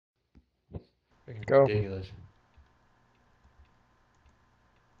Freaking Go. ridiculous.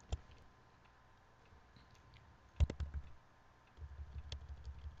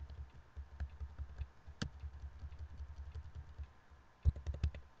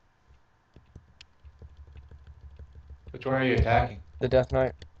 Which one are you attacking? The Death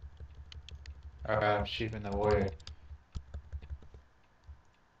Knight. Alright, I'm shooting the warrior.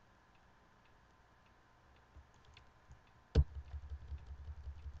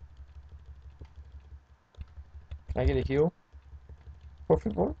 Can I get a heal? Por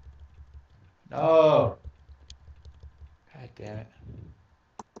favor? No! God damn it.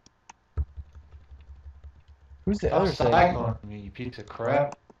 Who's the Stop other thing? cycling me, you piece of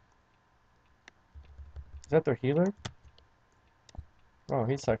crap. Is that their healer? Oh,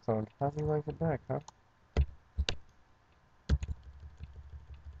 he's cycloned. How's he like it back, huh?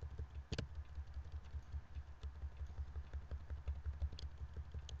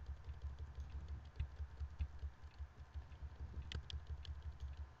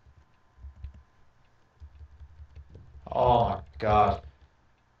 Oh my god.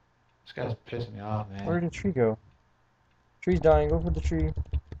 This guy's pissing me off, man. Where did the tree go? Tree's dying. Go for the tree.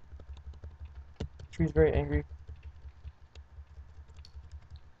 Tree's very angry.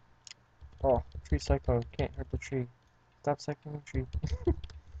 Oh, tree cyclone. Can't hurt the tree. Stop cycloning the tree.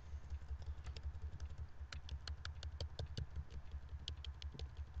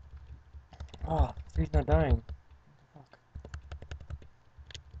 Oh, tree's not dying. Fuck.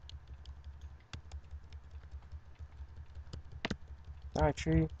 Die,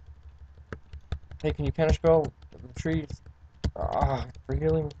 tree. Hey, can you counterspell the trees? Ah, for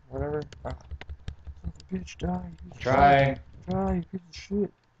healing, whatever. Ah. Bitch, die. You piece of Trying. shit. Die, you piece of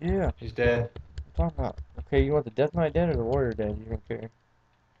shit. Yeah. He's dead. What I'm talking about. Okay, you want the Death Knight dead or the Warrior dead? You don't care.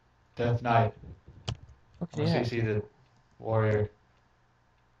 Death Knight. Okay, I'm gonna yeah. CC the warrior.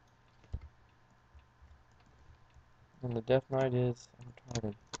 And the Death Knight is... I'm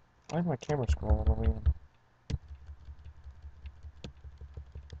retarded. Why is my camera scrolling all the way in?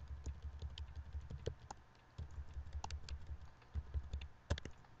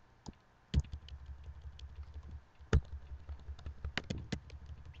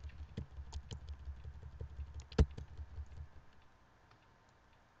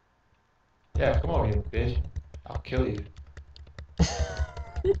 Yeah, come over here, bitch. I'll kill you.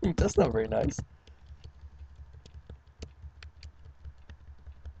 That's not very nice.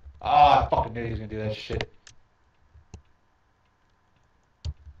 Ah, I fucking knew he was gonna do that shit.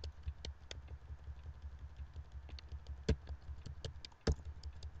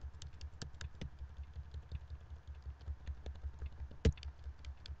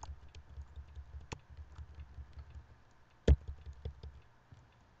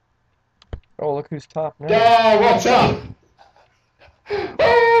 Oh, look who's top now. Yeah, what's up?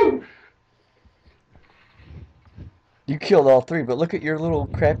 Woo! You killed all three, but look at your little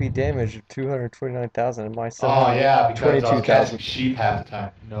crappy damage of 229,000 and my Oh yeah, because I was casting 722,000. sheep half the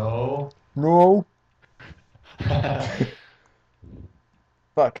time. No. No.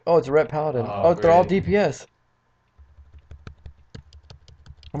 Fuck. Oh, it's a red paladin. Oh, Oh, they're all great. DPS.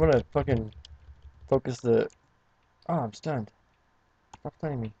 I'm gonna fucking focus the... Oh, I'm stunned. Stop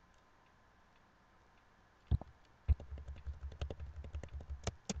stunning me.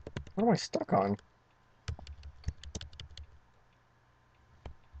 What am I stuck on?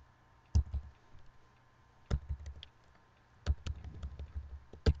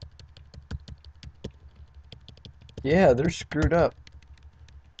 Yeah, they're screwed up.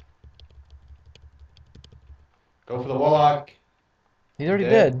 Go for the warlock. He's already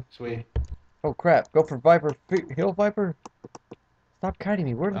dead. Sweet. Oh crap. Go for Viper. Heal Viper. Stop kiting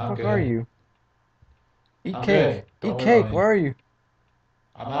me. Where the I'm fuck good. are you? Eat I'm cake. good. Don't Eat worry cake. about me. Where are you?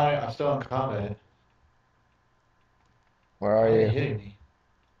 I'm not. I'm still in combat. Where Why are are they you? hitting me?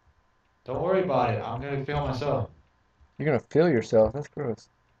 Don't worry about it. I'm gonna feel myself. You're gonna feel yourself. That's gross.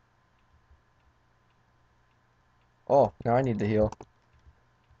 Oh, now I need to heal.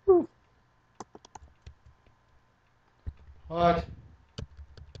 Whew. What?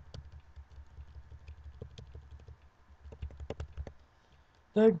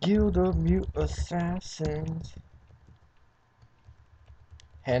 The Guild of Mute Assassins.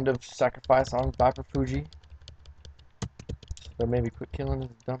 Hand of Sacrifice on Viper Fuji. So maybe quit killing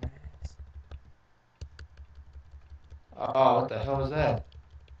his dumbass. Oh, what the hell is that?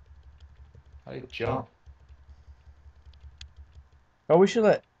 How do you jump? Oh, we should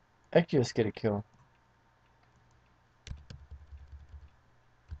let Echios get a kill.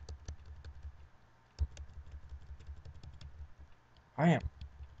 I am.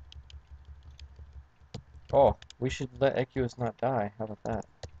 Oh, we should let Echios not die. How about that?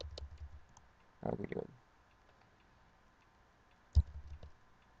 That'll be good.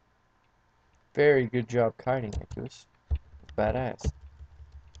 Very good job kiting, Nicholas. Badass.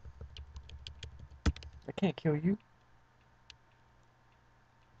 I can't kill you.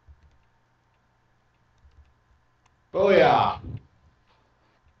 Booyah!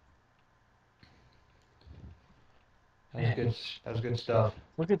 That was Man, good. That was good stuff.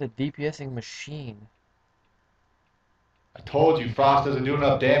 look at the DPSing machine. I told you, Frost doesn't do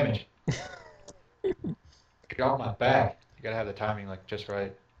enough damage. Get off my back. You gotta have the timing like just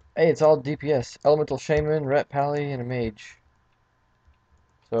right. Hey, it's all DPS. Elemental Shaman, Ret Pally, and a Mage.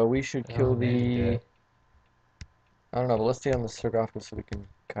 So we should The hell's kill the magic the... dead? I don't know, but let's stay on the sarcophagus so we can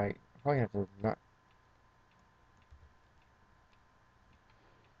kite. I'm probably gonna have to not...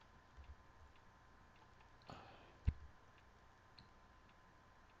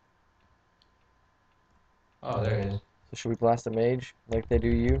 Oh, there he is. So should we blast the Mage like they do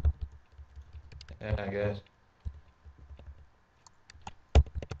you? Yeah, I guess.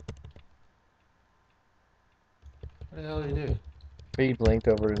 What the hell did he do? He blinked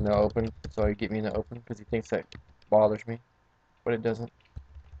over in the open, so he get me in the open because he thinks that bothers me, but it doesn't.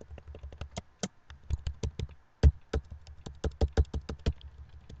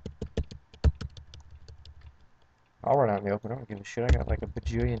 I'll run out in the open. I don't give a shit. I got like a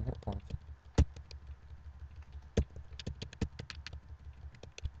bajillion hit points.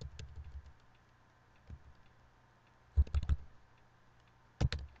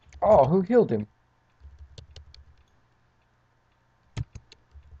 Oh, who healed him?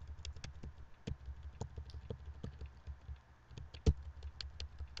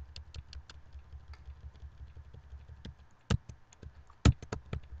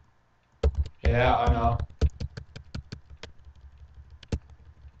 Yeah, I know.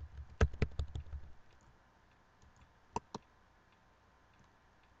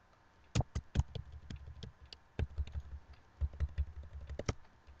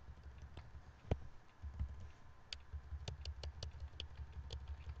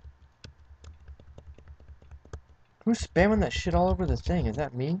 Who's spamming that shit all over the thing? Is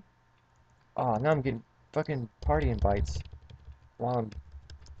that me? Oh, now I'm getting fucking party invites while I'm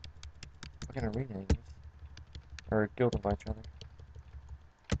fucking arenaing this. Or guild invites, rather.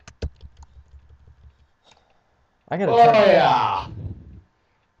 I gotta Oh turn. yeah!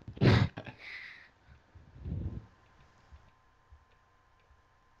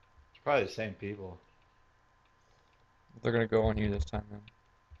 It's probably the same people. They're gonna go on you this time, then.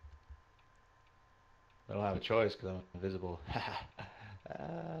 I don't have a choice because I'm invisible.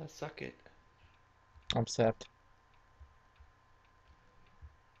 Suck it. I'm sapped.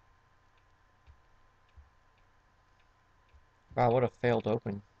 Wow, what a failed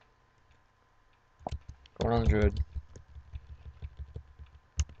open. Going on the druid.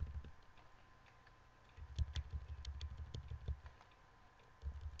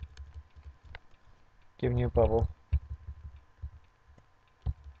 Giving you a bubble.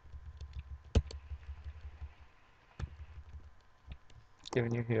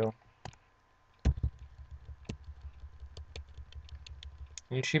 Giving you heal.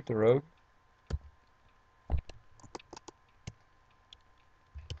 Can you sheep the rogue?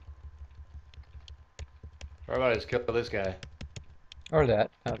 Or about to kill this guy. Or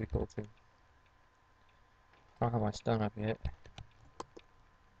that. That'd be cool too. I don't have my stun up yet.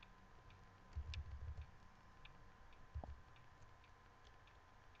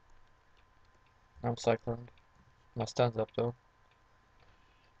 I'm cycloned. My stun's up though.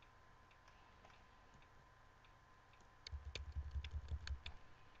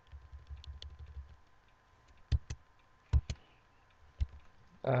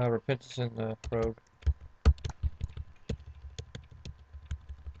 Repentance in the rogue.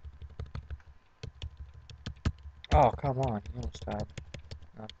 Oh, come on. You almost died.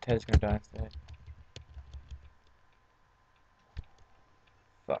 Ted's gonna die instead.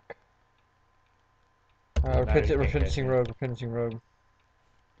 Fuck. Doesn't matter, he can't catch Repenting me. rogue, repenting rogue.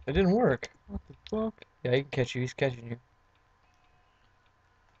 It didn't work. What the fuck? Yeah, he can catch you. He's catching you.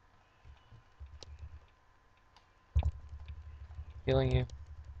 Healing you.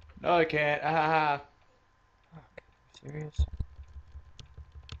 No, I can't. Ah. Fuck. Serious?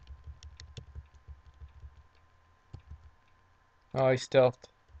 Oh, he stealthed.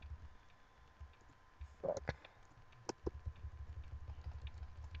 Fuck.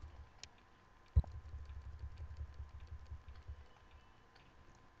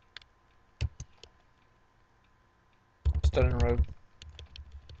 Stunning rogue.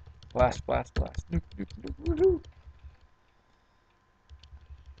 Blast, blast, blast. Nuke, nuke, nuke, nuke.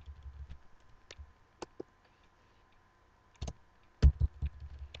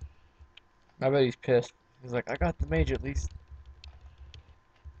 I bet he's pissed. He's like, I got the mage at least.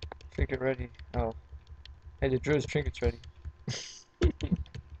 Trinket ready. Oh. Hey, the druid's trinket's ready.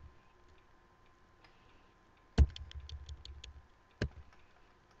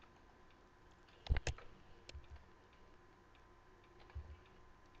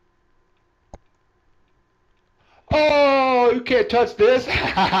 Oh, you can't touch this.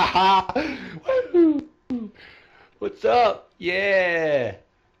 Woo! What's up? Yeah.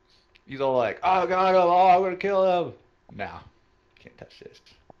 He's all like, oh, I got him. Oh, I'm gonna kill him. No, can't touch this.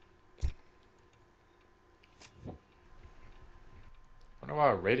 I wonder why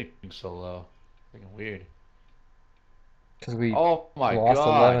our rating's so low. Freaking weird. Because we Oh my lost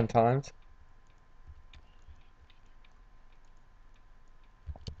god. 11 times.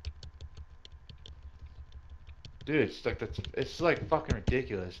 Dude, it's like fucking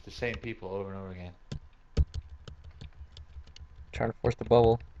ridiculous. The same people over and over again. Trying to force the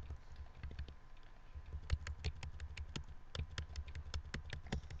bubble.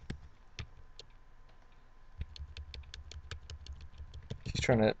 She's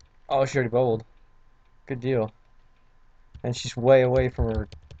trying to... Oh, she already bubbled. Good deal. And she's way away from her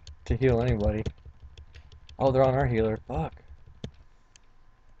to heal anybody. Oh, they're on our healer. Fuck.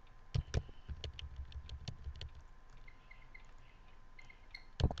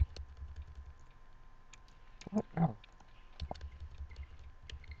 What? Oh.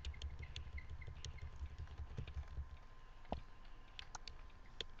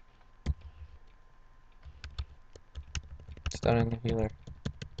 Stunning the healer.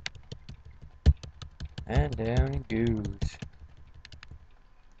 And down he goes.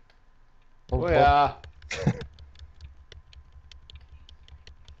 Oh yeah.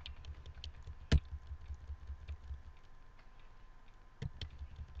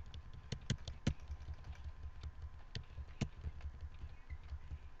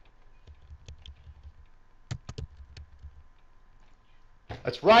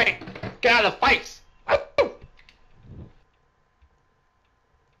 That's right. Get out of the fights.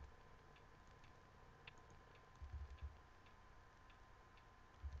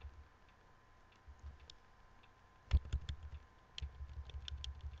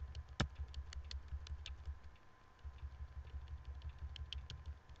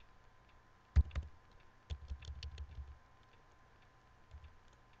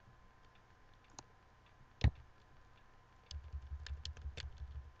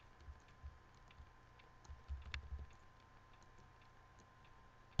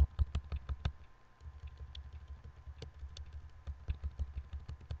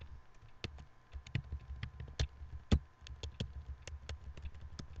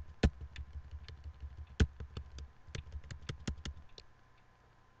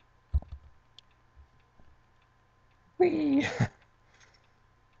 Whee!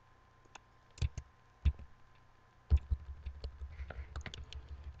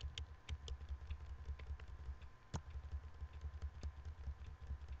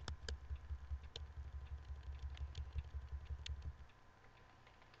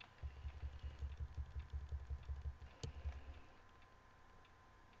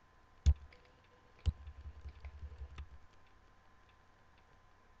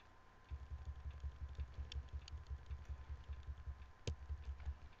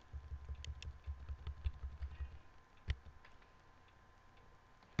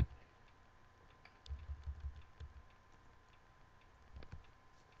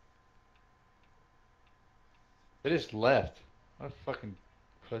 They just left. What fucking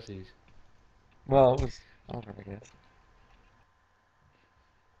pussies. Well, it was over, I guess.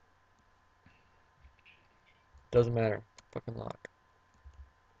 Doesn't matter. Fucking lock.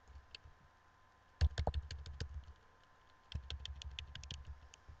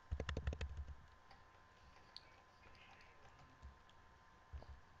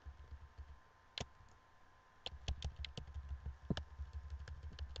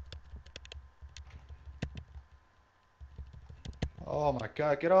 Oh my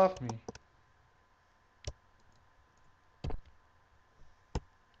god, get off me.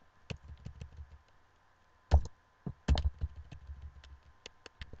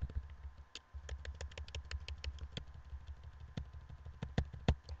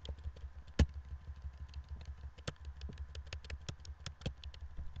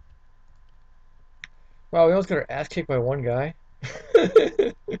 Wow, we almost got our ass kicked by one guy.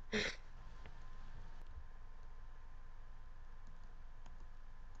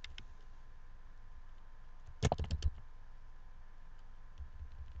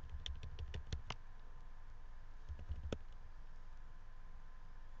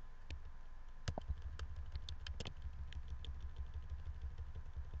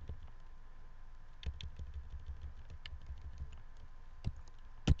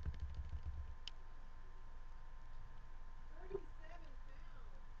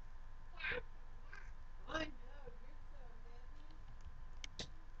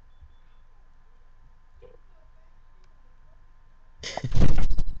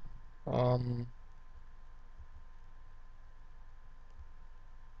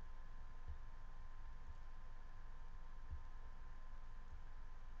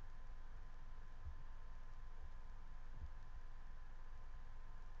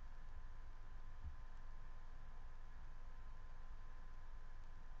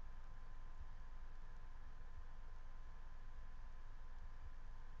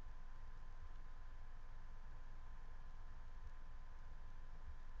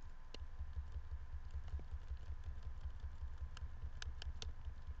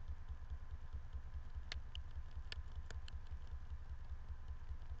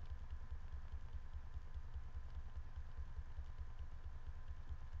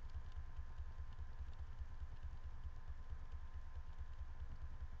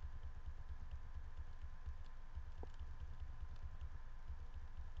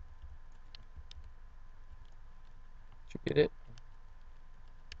 Get it?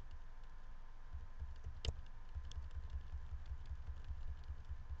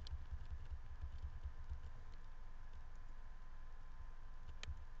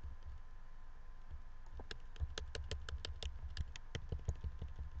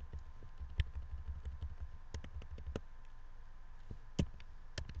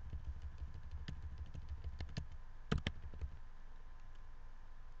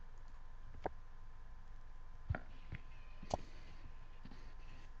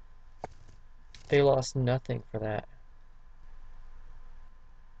 They lost nothing for that.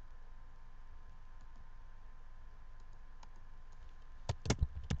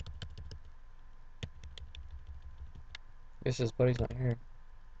 Guess his buddy's not here.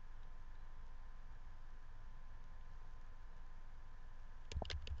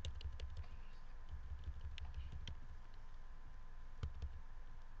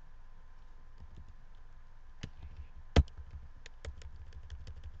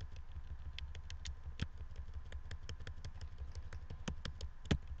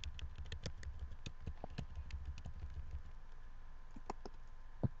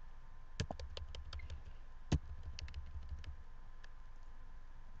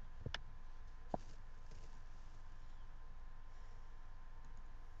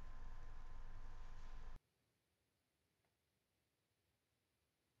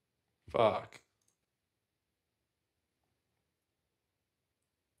 Fuck.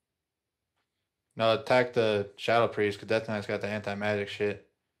 No, attack the Shadow Priest, because that thing's got the anti-magic shit.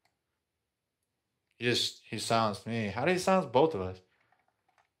 He silenced me. How did he silence both of us?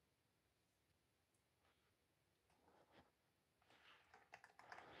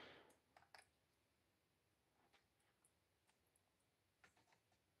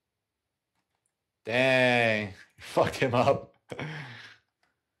 Dang. Fucked him up.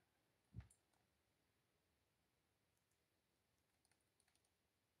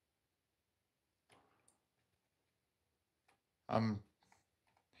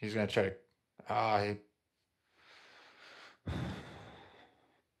 He's gonna try to. Ah,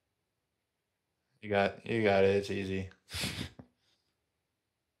 you got it. It's easy.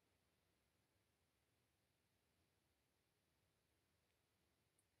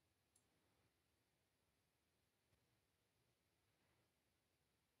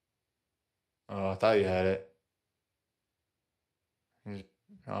 Oh, I thought you had it. He's,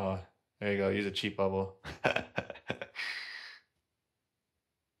 oh, there you go. Use a cheap bubble.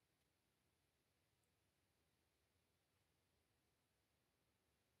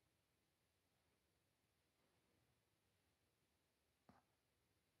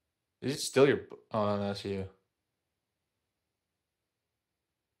 Is it still your? Oh, no, that's you.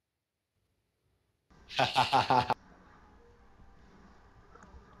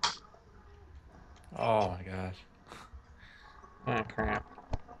 Oh my gosh. Ah, crap.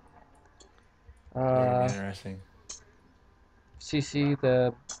 That would be interesting. CC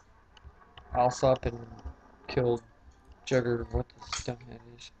the Alsop and killed Jugger. What the stone head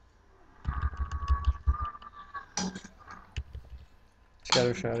is.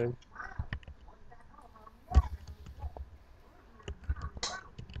 Scatter shotted.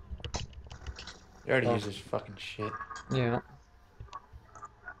 You already Oh. used this fucking shit. Yeah.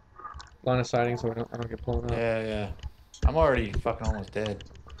 Line of sighting so I don't get blown up. Yeah, yeah. I'm already fucking almost dead.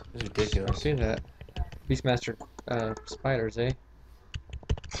 This is ridiculous. I've seen that. Beastmaster spiders, eh?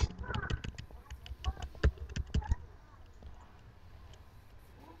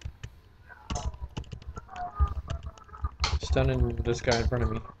 Stunning this guy in front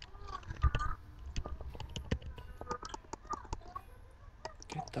of me.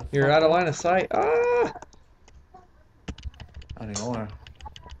 Get the You're fuck out of up. line of sight. Ah! Not anymore.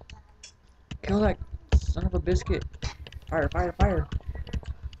 Kill that son of a biscuit. Fire, fire, fire.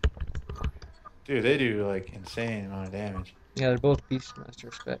 Dude, they do like insane amount of damage. Yeah, they're both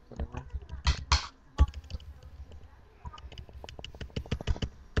Beastmaster spec, whatever.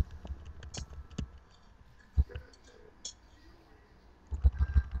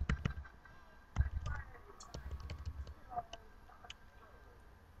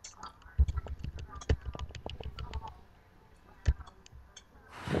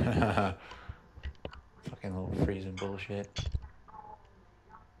 Fucking little freezing bullshit.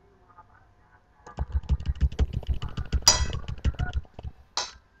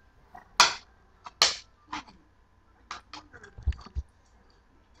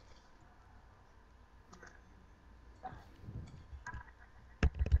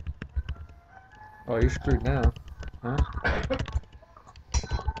 Oh, you're screwed now. Huh?